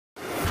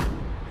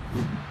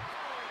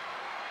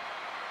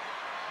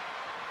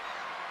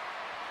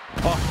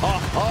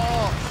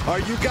Are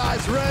you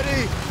guys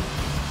ready?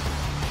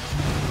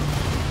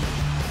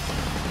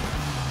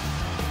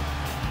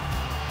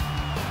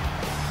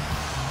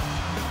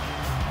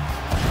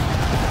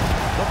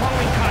 The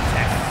following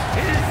contest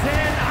is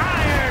an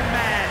Iron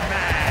Man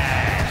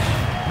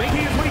match.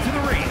 Making his way to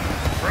the ring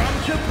from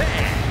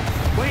Japan,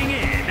 weighing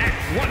in at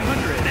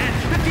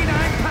 159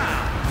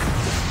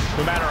 pounds.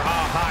 No matter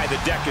how high the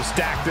deck is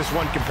stacked, this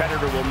one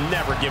competitor will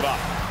never give up.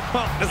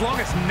 Well, as long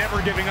as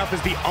never giving up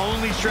is the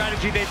only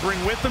strategy they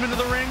bring with them into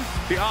the ring,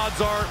 the odds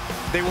are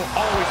they will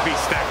always be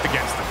stacked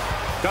against them.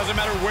 Doesn't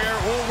matter where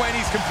or when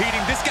he's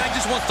competing, this guy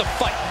just wants to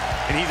fight,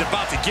 and he's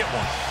about to get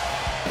one.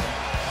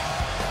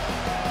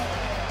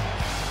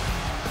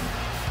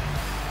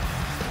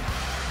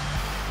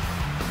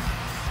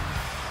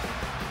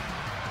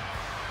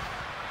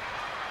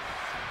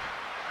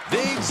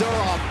 Things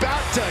are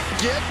about to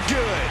get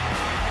good.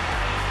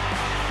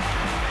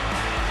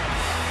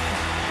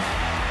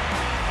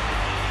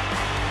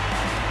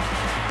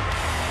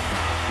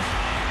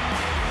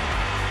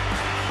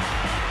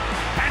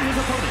 His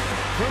opponent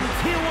from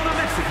Tijuana,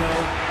 Mexico,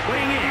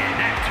 weighing in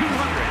at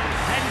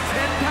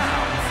 210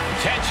 pounds.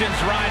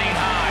 Tension's riding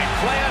high.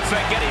 Plans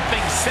are getting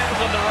things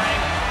settled in the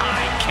ring.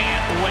 I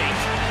can't wait.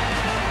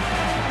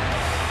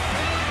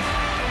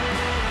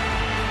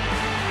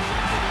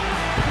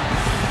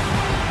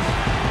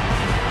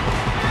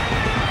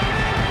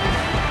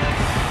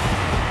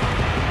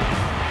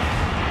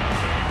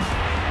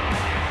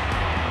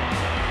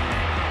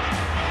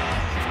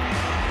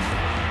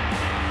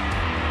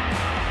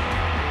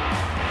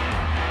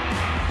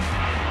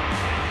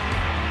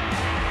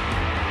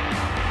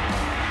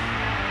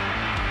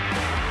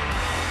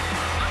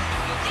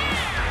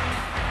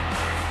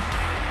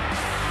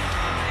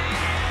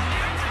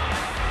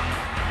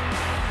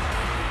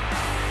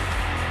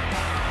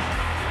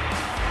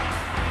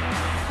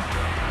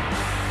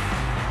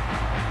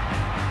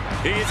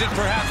 He is in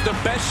perhaps the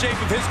best shape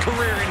of his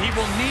career, and he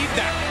will need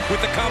that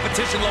with the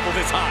competition level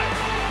this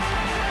high.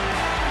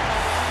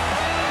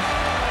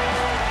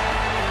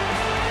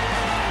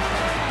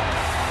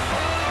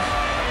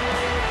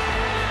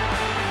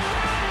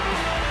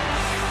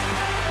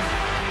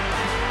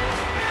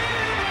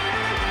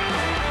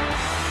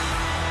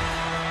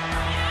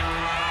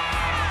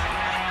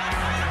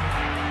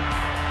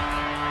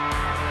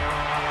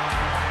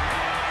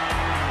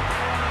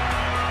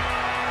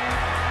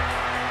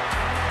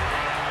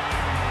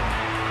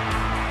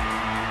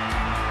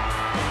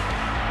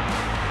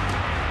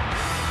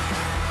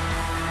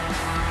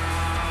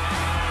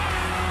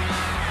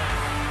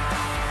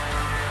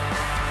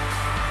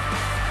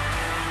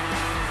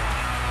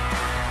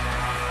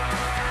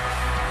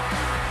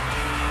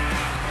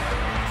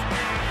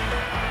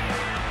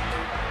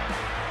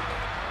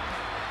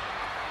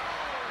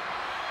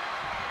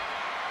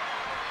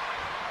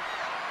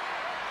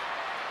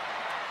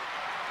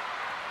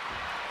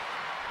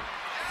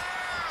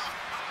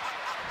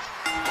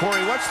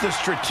 Corey, what's the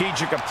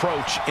strategic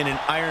approach in an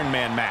Iron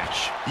Man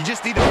match? You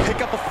just need to pick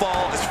up a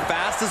fall as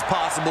fast as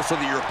possible so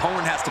that your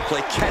opponent has to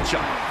play catch-up.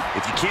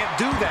 If you can't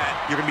do that,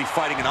 you're going to be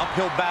fighting an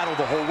uphill battle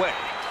the whole way.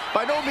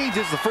 By no means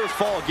is the first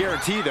fall a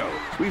guarantee, though.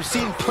 We've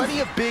seen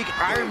plenty of big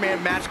Iron Man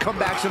match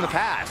comebacks in the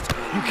past.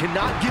 You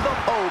cannot give up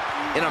hope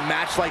in a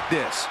match like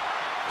this.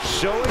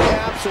 Showing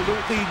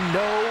absolutely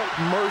no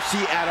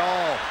mercy at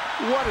all.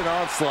 What an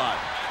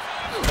onslaught.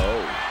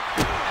 Oh.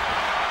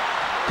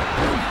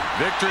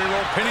 Victory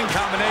roll pinning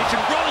combination,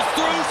 rolls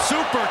through,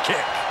 super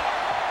kick.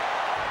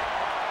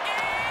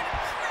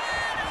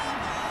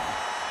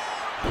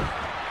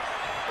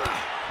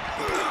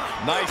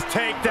 Nice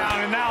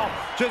takedown, and now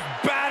just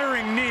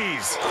battering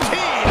knees.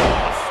 Teed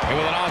off. And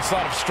with an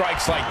onslaught of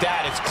strikes like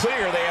that, it's clear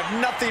they have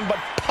nothing but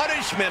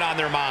punishment on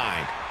their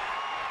mind.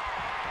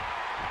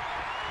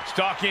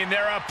 Stalking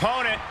their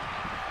opponent.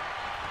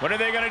 What are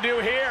they going to do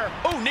here?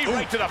 Oh, knee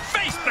right to the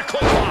face, the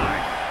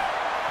clothesline.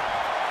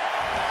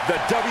 The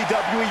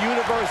WWE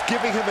Universe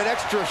giving him an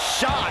extra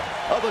shot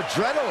of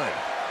adrenaline.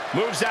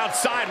 Moves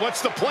outside. What's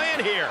the plan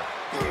here?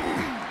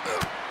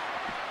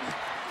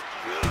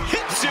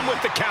 Hits him with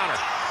the counter.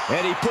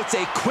 And he puts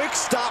a quick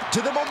stop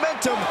to the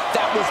momentum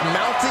that was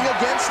mounting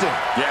against him.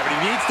 Yeah, but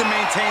he needs to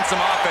maintain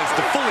some offense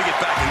to fully get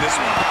back in this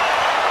one.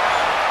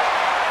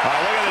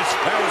 Look at this.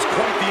 That was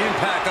quite the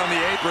impact on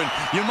the apron.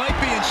 You might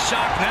be in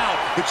shock now,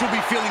 but you'll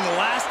be feeling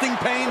lasting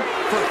pain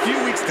for a few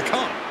weeks to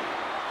come.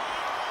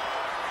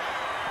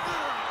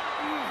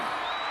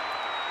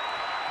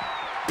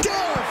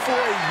 Down for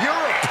a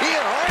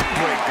European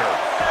armbreaker.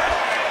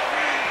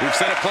 We've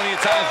said it plenty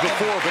of times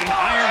before, but an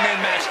Iron Man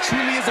match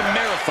truly is a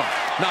marathon,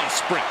 not a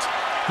sprint.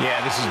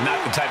 Yeah, this is not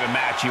the type of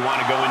match you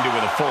want to go into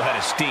with a full head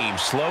of steam.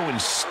 Slow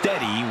and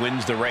steady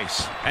wins the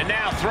race. And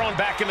now thrown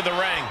back into the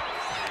ring.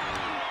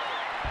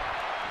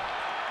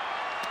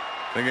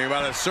 Thinking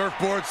about a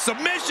surfboard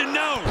submission,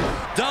 no!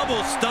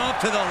 Double stomp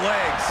to the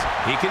legs.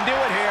 He can do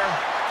it here.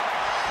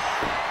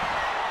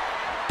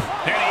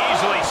 And he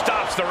easily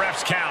stops the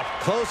ref's count.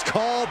 Close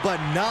call, but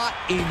not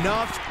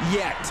enough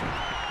yet.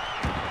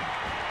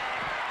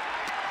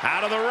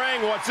 Out of the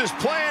ring, what's his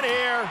plan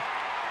here?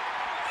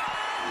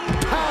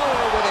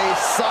 power with a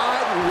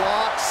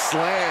sidewalk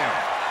slam.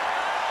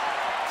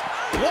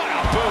 What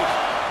a boot.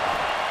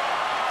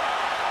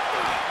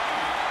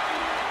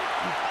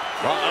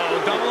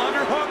 Uh-oh, double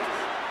underhook.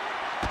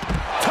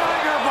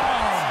 Tiger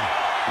bomb.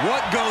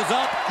 What goes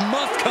up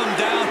must come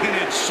down, and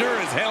it sure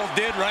as hell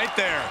did right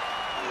there.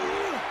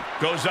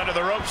 Goes under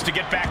the ropes to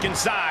get back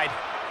inside.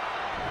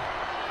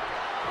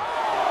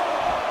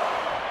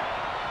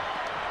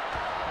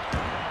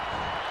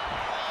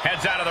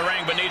 Heads out of the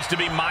ring, but needs to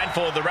be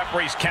mindful of the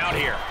referee's count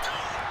here.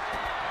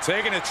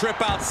 Taking a trip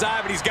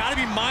outside, but he's got to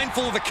be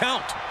mindful of the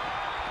count.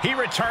 He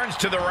returns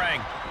to the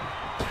ring.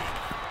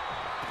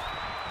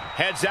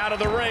 Heads out of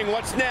the ring.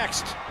 What's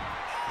next?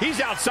 He's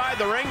outside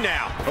the ring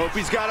now. Hope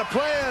he's got a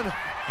plan.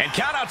 And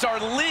countouts are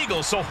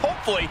legal, so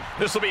hopefully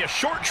this will be a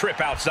short trip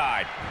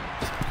outside.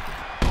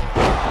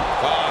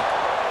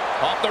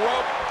 Off the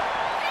rope.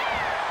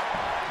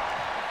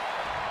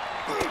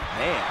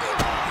 Man.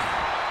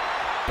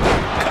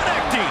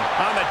 Connecting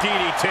on the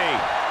DDT.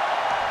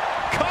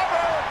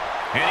 Cover!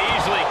 And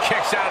easily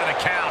kicks out of the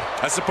count.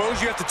 I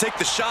suppose you have to take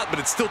the shot, but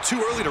it's still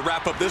too early to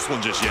wrap up this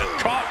one just yet.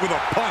 Caught with a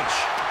punch.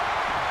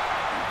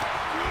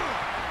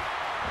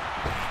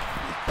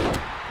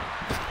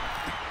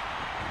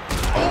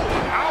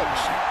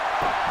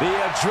 The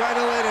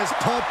adrenaline is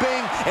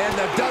pumping, and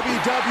the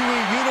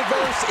WWE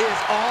Universe is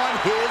on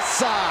his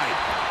side.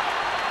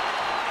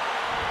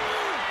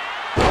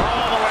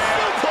 All the way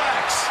out.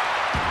 Suplex.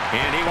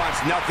 And he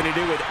wants nothing to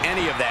do with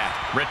any of that.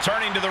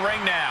 Returning to the ring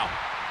now.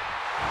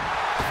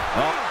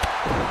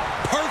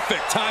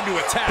 Perfect time to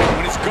attack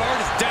when his guard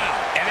is down.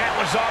 And that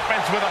was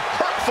offense with a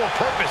hurtful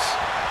purpose.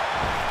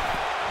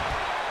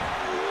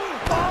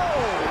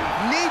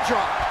 Oh, knee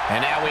drop.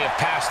 And now we have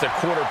passed the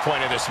quarter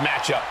point of this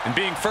matchup. And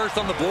being first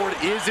on the board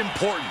is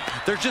important.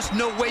 There's just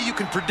no way you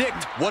can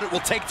predict what it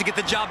will take to get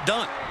the job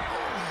done.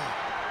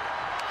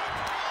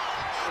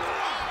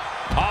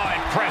 Oh,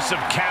 impressive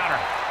counter.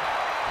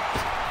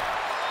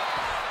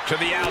 To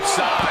the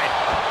outside.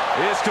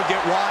 This could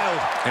get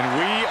wild. And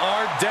we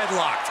are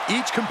deadlocked.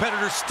 Each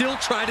competitor still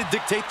trying to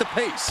dictate the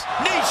pace.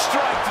 Knee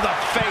strike to the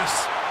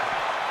face.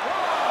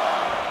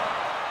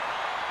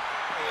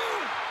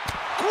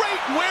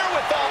 Great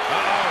wherewithal.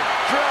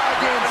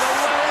 Dragon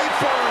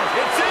Sleeper.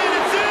 It's in.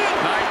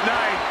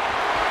 Night.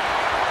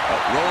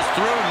 Rolls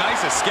through.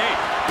 Nice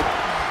escape.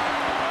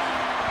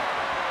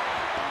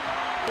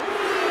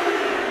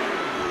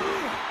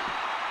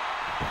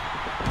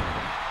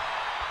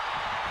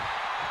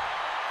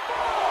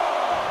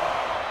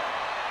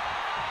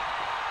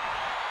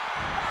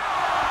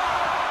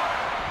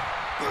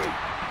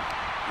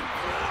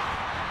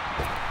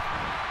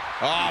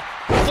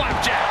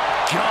 Flapjack.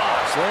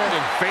 Gosh,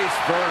 landing face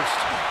first.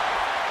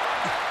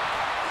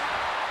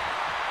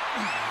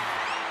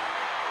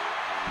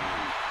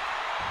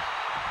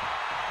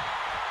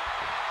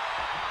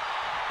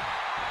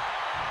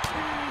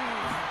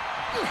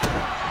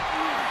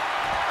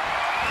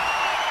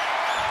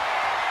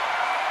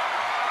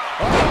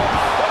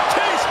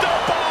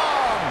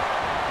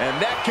 And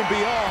that can be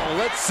all.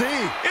 Let's see.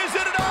 Is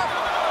it enough?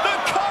 The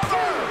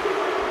cover!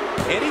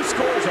 And he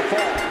scores a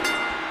fall.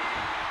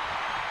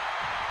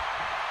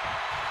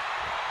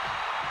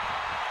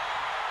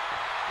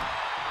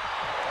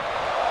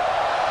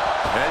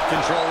 Head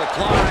control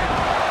applied.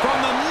 From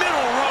the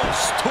middle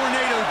ropes,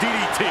 tornado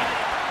DDT.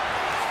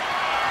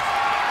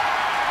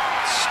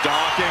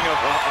 Stalking of,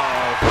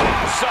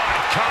 saw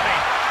it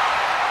coming.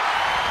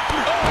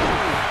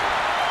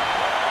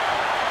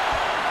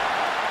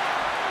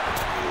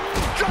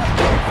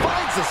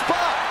 Finds the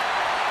spot.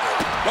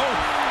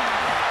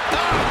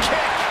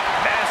 Kick.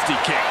 Nasty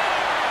kick.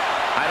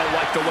 I don't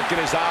like the look in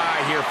his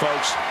eye here,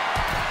 folks.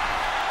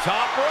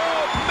 Top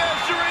rope,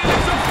 measuring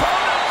his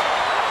opponent.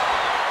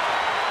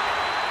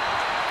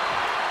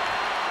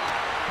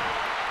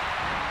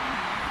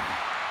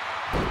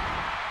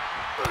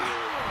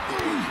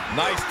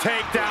 Nice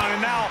takedown,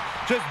 and now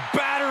just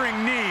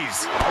battering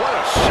knees. What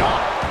a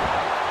shot.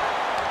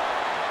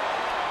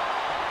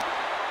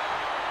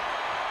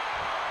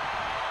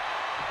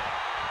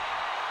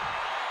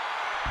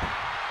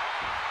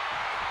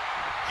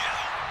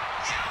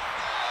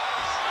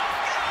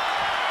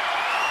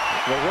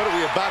 Well, what are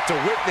we about to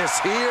witness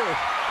here?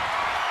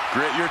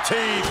 Grit your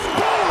teeth.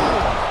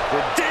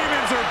 The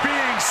demons are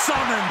being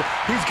summoned.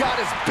 He's got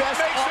his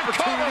best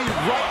opportunity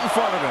right in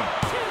front of him.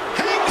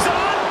 Hangs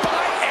on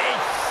by a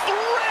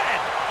thread.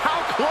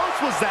 How close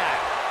was that?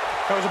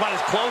 That was about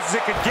as close as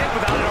it could get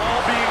without it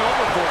all being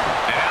over for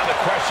him. And now the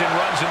question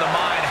runs in the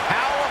mind,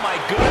 how am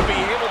I going to be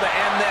able to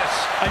end this?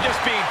 I'm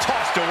just being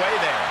tossed away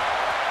there.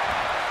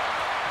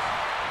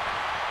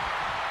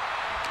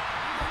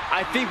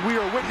 I think we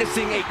are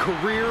witnessing a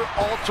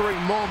career-altering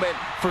moment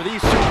for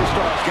these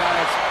superstars,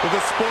 guys. But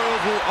the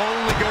spoils will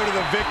only go to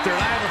the victor,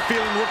 and I have a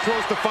feeling we're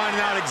close to finding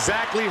out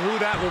exactly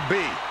who that will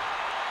be.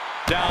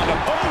 Down to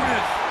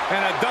Otis,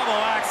 and a double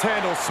axe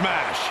handle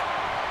smash.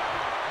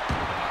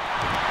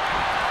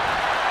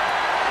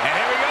 And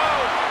here we go.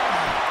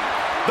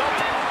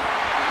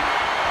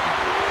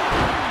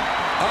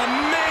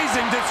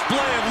 Amazing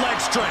display of leg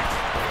strength.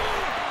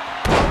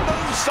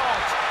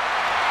 moonsault.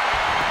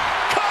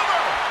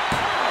 Cover.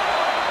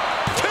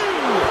 2.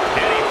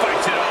 And he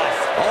fights it off.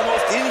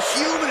 Almost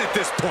inhuman at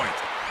this point.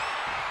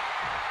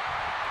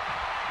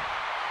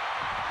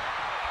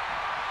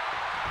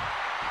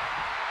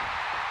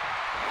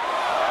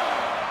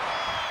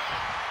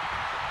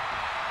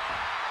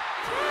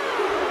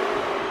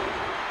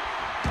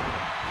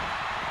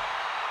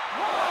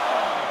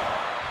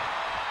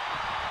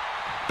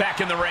 Back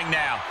in the ring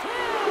now.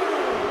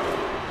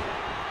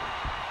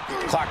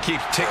 Clock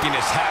keeps ticking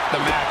as half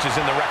the match is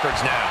in the records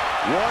now.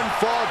 One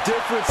fall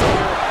difference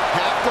here.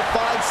 Have to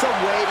find some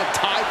way to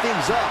tie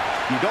things up.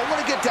 You don't want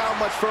to get down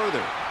much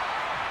further.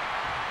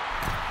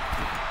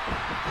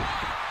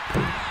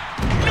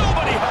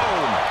 Nobody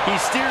home. He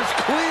steers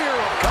clear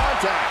of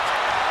contact.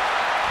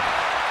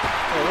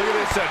 Oh, look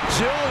at this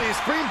agility.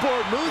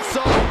 Springboard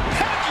moonsault.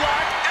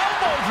 Headlock,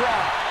 elbow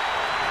drop.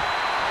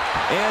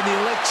 And the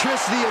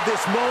electricity of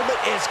this moment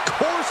is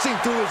coursing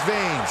through his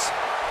veins.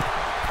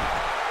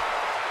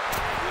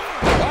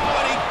 Oh,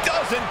 and he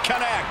doesn't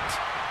connect.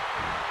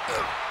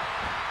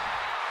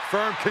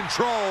 Firm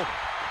control.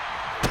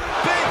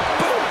 Big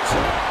boot.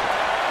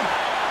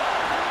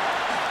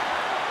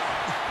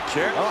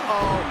 Kick.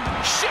 Uh-oh.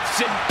 Shifts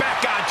it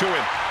back onto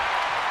him.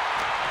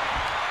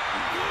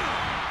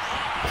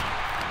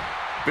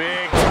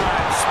 Big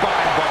time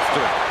spine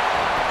buster.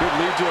 Could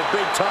lead to a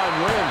big time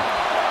win.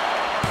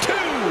 2.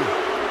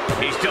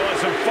 He still has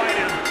some fight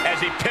in him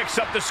as he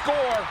picks up the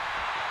score.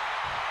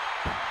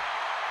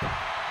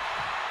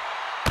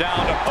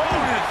 Down to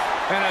Otis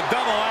and a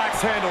double axe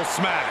handle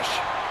smash.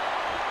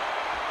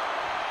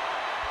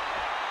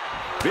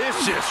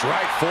 Vicious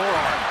right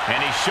forearm. And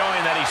he's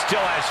showing that he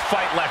still has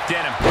fight left in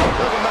him.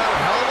 Doesn't matter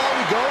how long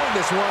we go in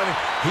this one,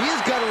 he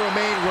is going to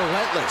remain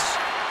relentless.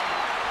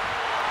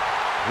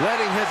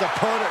 Letting his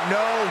opponent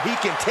know he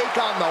can take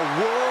on the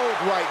world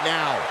right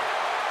now.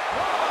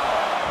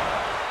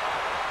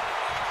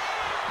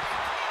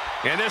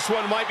 And this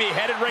one might be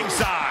headed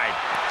ringside.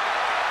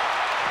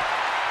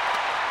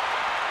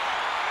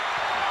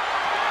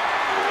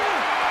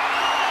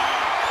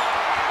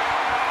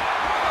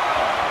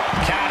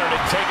 Countered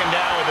and taken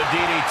down with a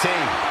DDT.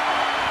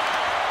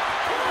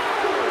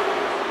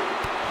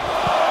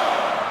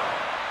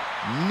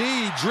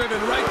 Knee driven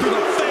right through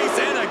the face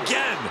and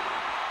again.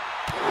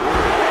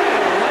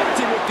 Left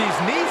him with these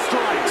knee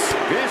strikes.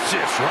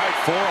 Vicious right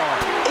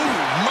forearm.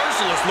 Ooh,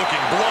 merciless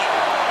looking blow.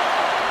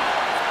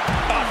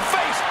 A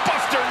face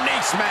buster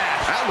knee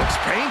smash. That looks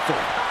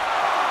painful.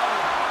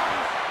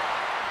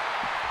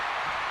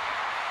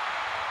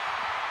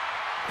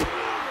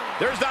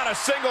 There's not a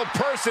single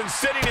person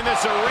sitting in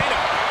this arena.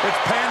 It's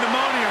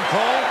pandemonium,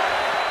 Cole.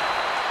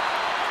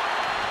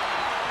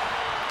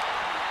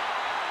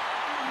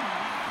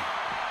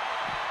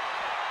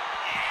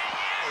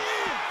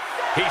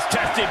 He's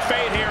tested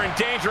fate here, in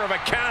danger of a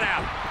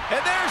countout.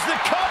 And there's the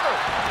cover.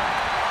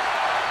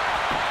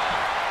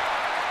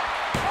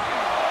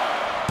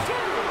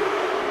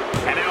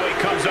 And now he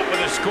comes up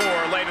with a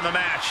score late in the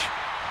match.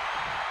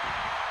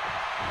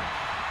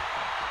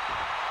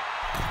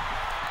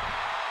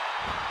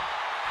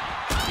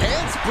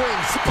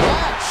 Handspring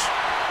splash.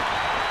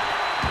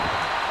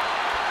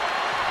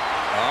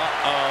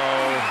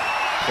 Uh-oh.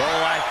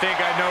 Cole, I think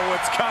I know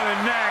what's coming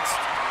next.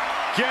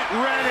 Get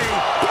ready.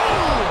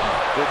 Boom!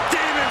 The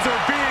demons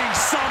are being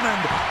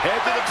summoned.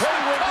 Head to the pin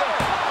window.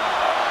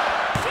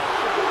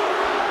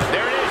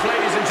 There it is,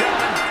 ladies and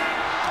gentlemen.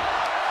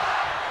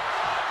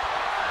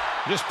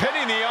 Just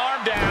pinning the arm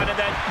down and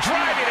then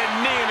driving a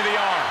knee into the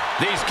arm.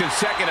 These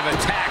consecutive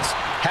attacks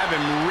have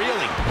him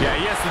reeling. Yeah,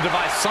 he has to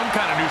devise some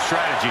kind of new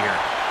strategy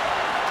here.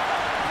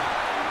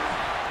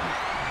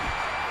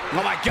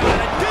 Oh my God,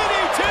 a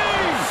DDT!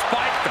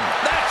 Spiked him.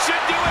 That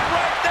should do it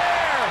right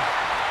there!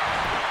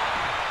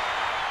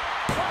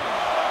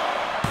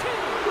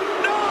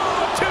 No!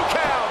 2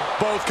 count!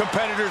 Both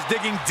competitors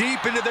digging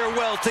deep into their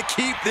well to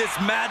keep this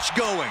match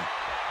going.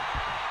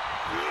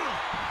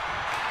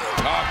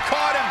 Oh,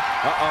 caught him!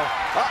 Uh-oh.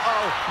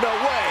 Uh-oh. No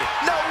way.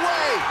 No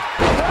way.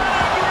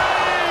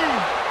 Pedigree!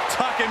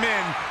 Tuck him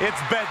in.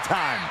 It's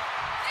bedtime.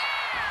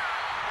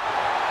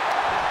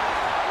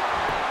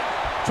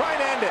 Try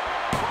and end it.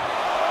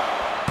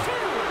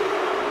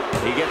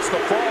 He gets the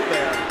fall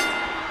there.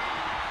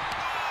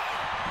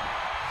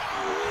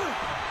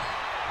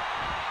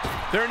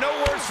 There are no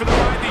words for the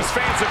ride these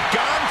fans have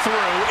gone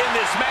through in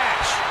this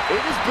match.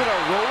 It has been a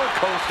roller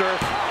coaster,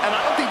 and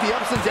I don't think the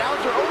ups and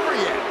downs are over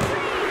yet.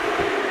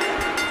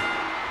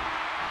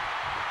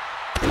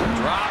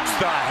 Drops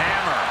the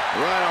hammer.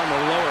 Right on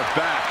the lower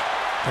back.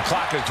 The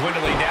clock is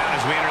dwindling down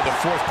as we enter the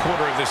 4th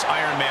quarter of this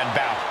Iron Man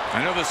bout.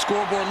 I know the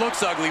scoreboard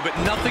looks ugly, but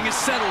nothing is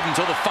settled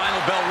until the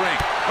final bell ring.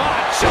 Oh,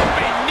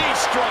 jumping knee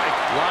strike.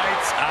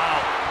 Lights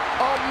out.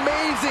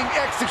 Amazing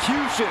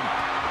execution.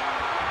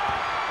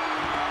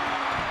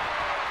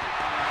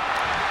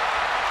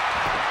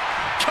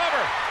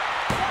 Cover.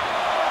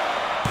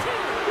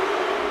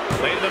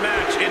 Late in the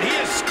match, and he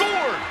has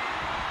scored.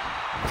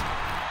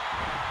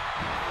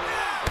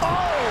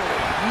 Oh,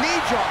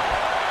 knee drop.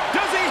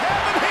 Does he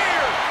have it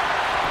here?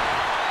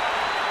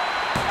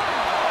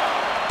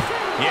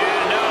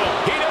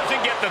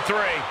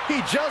 three.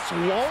 He just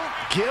won't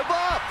give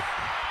up.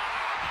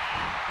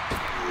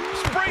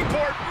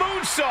 Springboard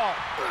moonsault.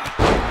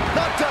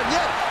 Not done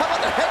yet. How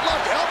about the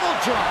headlock elbow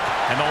drop?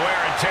 And the wear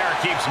and tear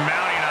keeps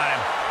mounting on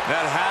him.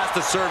 That has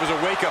to serve as a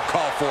wake-up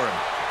call for him.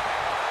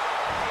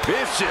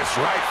 Vicious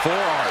right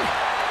forearm.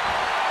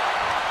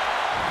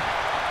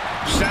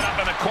 Set up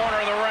in the corner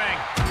of the ring.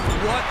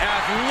 What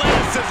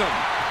athleticism!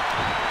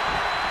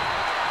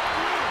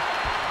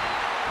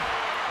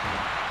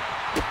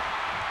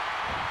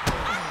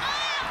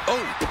 Oh,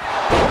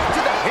 to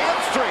the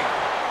hamstring.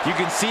 You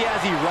can see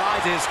as he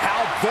rises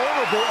how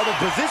vulnerable of a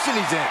position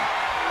he's in.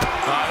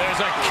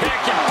 There's a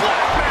kick and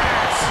black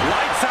mass.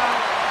 Lights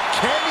out.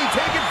 Can he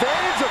take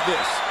advantage of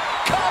this?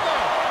 Cover.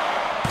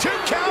 2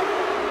 count.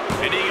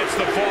 And he gets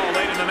the fall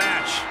late in the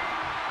match.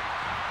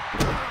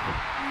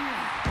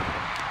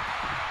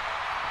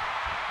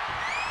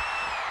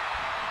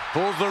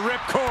 Pulls the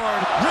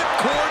ripcord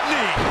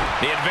knee.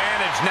 The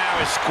advantage now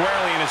is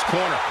squarely in his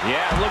corner.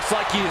 Yeah, it looks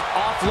like he's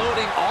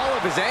offloading all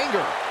of his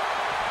anger.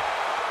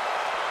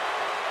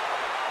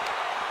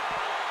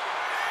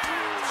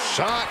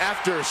 Shot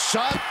after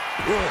shot.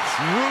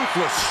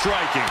 Ruthless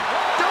striking.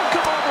 Don't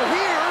come over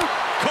here.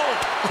 Cole,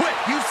 quick,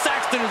 use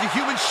Saxton as a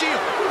human shield.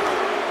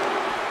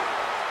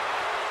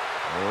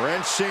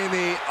 Wrenching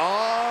the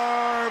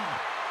arm.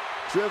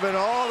 Driven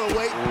all the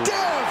way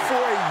down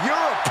for a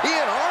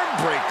European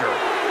arm breaker.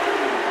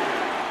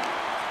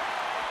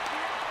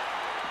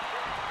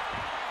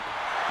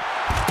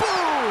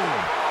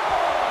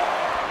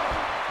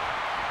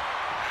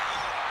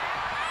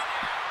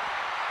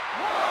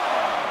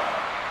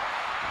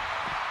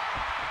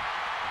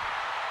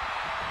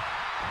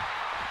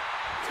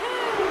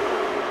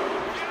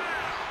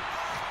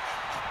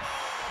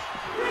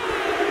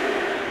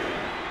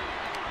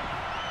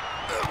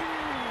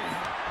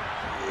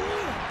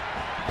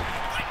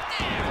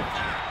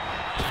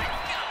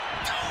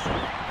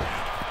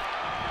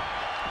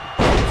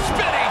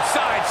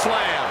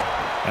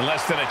 And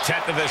less than a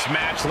tenth of this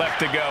match left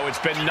to go. It's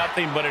been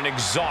nothing but an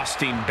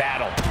exhausting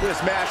battle.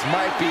 This match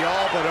might be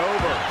all but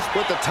over.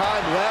 With the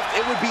time left,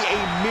 it would be a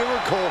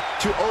miracle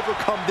to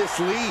overcome this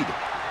lead.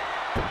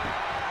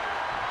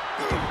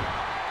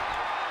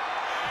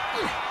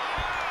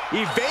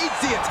 Evades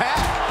the attack.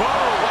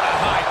 Oh, what a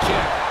high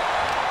kick.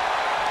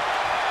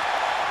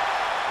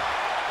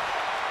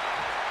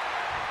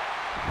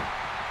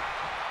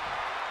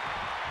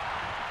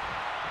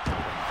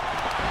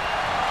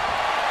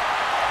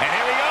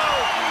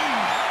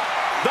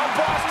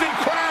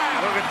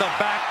 The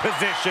back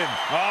position.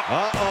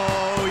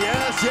 Uh-oh,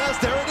 yes,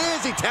 there it is.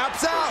 He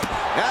taps out.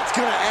 That's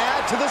going to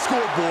add to the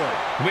scoreboard.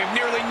 We have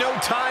nearly no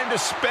time to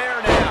spare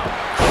now.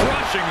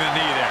 Crushing the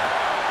knee there.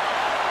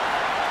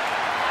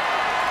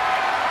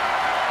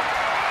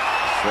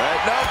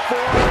 Setting up for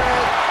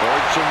it.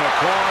 Perch in the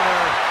corner.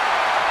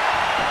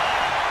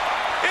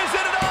 Is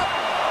it enough?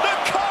 The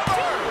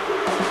cover!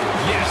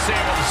 Yes,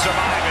 able to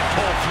survive and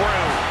pull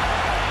through.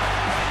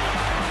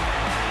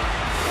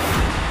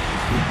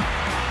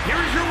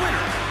 Here's your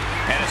winner.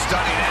 And a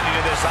stunning ending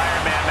to this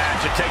Iron Man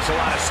match. It takes a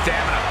lot of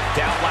stamina to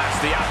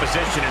outlast the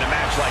opposition in a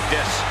match like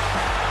this.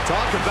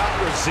 Talk about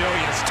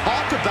resilience.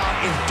 Talk about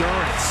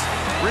endurance.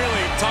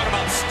 Really, talk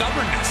about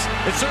stubbornness.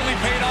 It certainly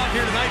paid off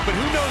here tonight, but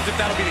who knows if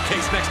that'll be the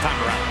case next time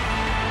around.